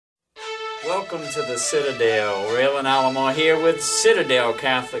Welcome to the Citadel. Rail and Alamo here with Citadel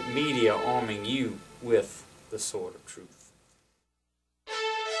Catholic Media, arming you with the sword of truth.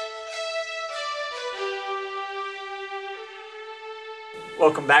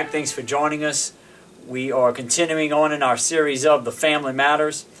 Welcome back. Thanks for joining us. We are continuing on in our series of The Family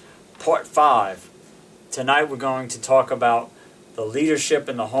Matters, Part 5. Tonight we're going to talk about the leadership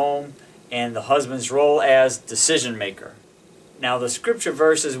in the home and the husband's role as decision maker. Now the scripture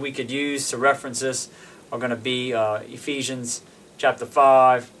verses we could use to reference this are going to be Ephesians chapter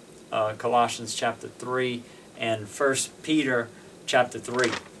 5, Colossians chapter 3, and 1 Peter chapter 3.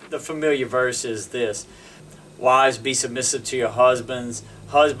 The familiar verse is this: wives, be submissive to your husbands.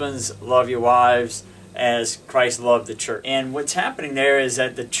 Husbands, love your wives as Christ loved the church. And what's happening there is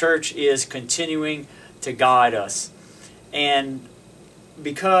that the church is continuing to guide us. And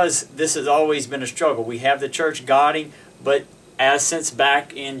because this has always been a struggle, we have the church guiding, but as since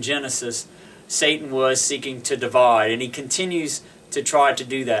back in Genesis, Satan was seeking to divide, and he continues to try to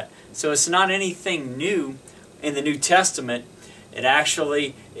do that. So it's not anything new in the New Testament. It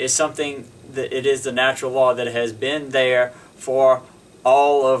actually is something that it is the natural law that has been there for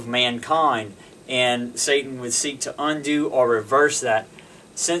all of mankind, and Satan would seek to undo or reverse that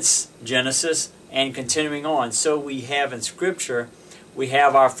since Genesis and continuing on. So we have in Scripture, we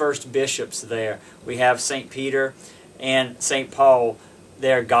have our first bishops there. We have St. Peter and St. Paul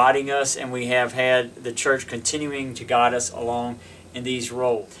there guiding us, and we have had the church continuing to guide us along in these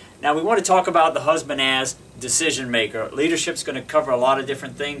roles. Now we want to talk about the husband as decision maker. Leadership's going to cover a lot of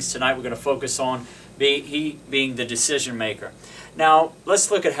different things. Tonight we're going to focus on he being the decision maker. Now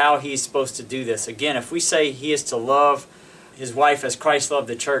let's look at how he's supposed to do this. Again, if we say he is to love his wife as Christ loved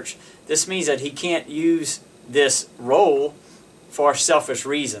the church, this means that he can't use this role for selfish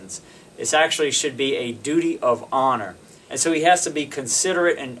reasons. It actually should be a duty of honor. And so he has to be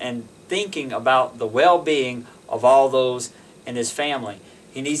considerate and thinking about the well-being of all those in his family.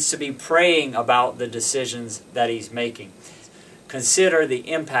 He needs to be praying about the decisions that he's making. Consider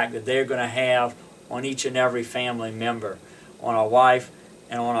the impact that they're going to have on each and every family member, on our wife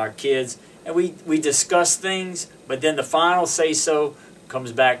and on our kids. And we discuss things, but then the final say-so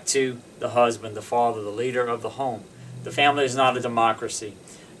comes back to the husband, the father, the leader of the home. The family is not a democracy.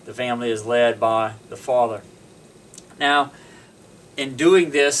 The family is led by the father. Now, in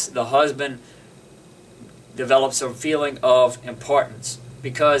doing this, the husband develops a feeling of importance.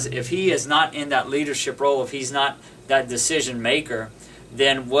 Because if he is not in that leadership role, if he's not that decision maker,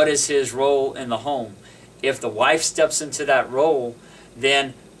 then what is his role in the home? If the wife steps into that role,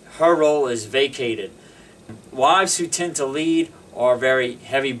 then her role is vacated. Wives who tend to lead are very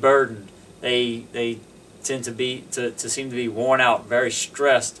heavy burdened. They tend to seem to be worn out, very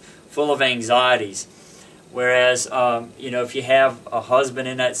stressed, full of anxieties. Whereas, if you have a husband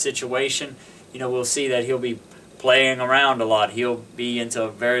in that situation, we'll see that he'll be playing around a lot. He'll be into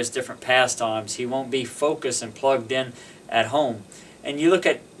various different pastimes. He won't be focused and plugged in at home. And you look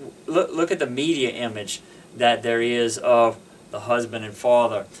at the media image that there is of the husband and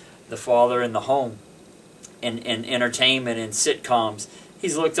father, the father in the home, in entertainment and sitcoms.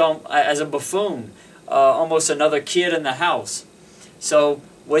 He's looked on as a buffoon, almost another kid in the house. So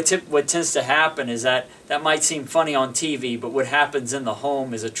what tends to happen is that might seem funny on TV, but what happens in the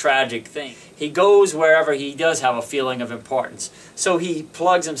home is a tragic thing. He goes wherever he does have a feeling of importance. So he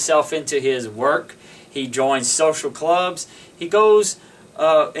plugs himself into his work. He joins social clubs. He goes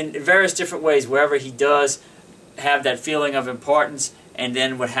in various different ways wherever he does have that feeling of importance. And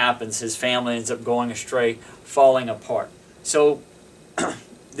then what happens? His family ends up going astray, falling apart. So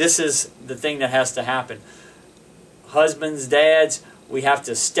this is the thing that has to happen. Husbands, dads, we have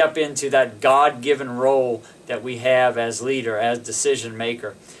to step into that God-given role that we have as leader, as decision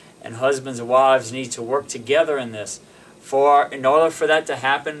maker. And husbands and wives need to work together in this. In order for that to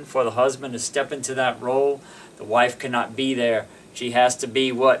happen, for the husband to step into that role, the wife cannot be there. She has to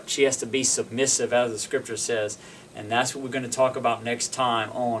be what? She has to be submissive, as the scripture says. And that's what we're going to talk about next time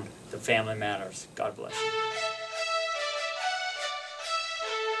on The Family Matters. God bless you.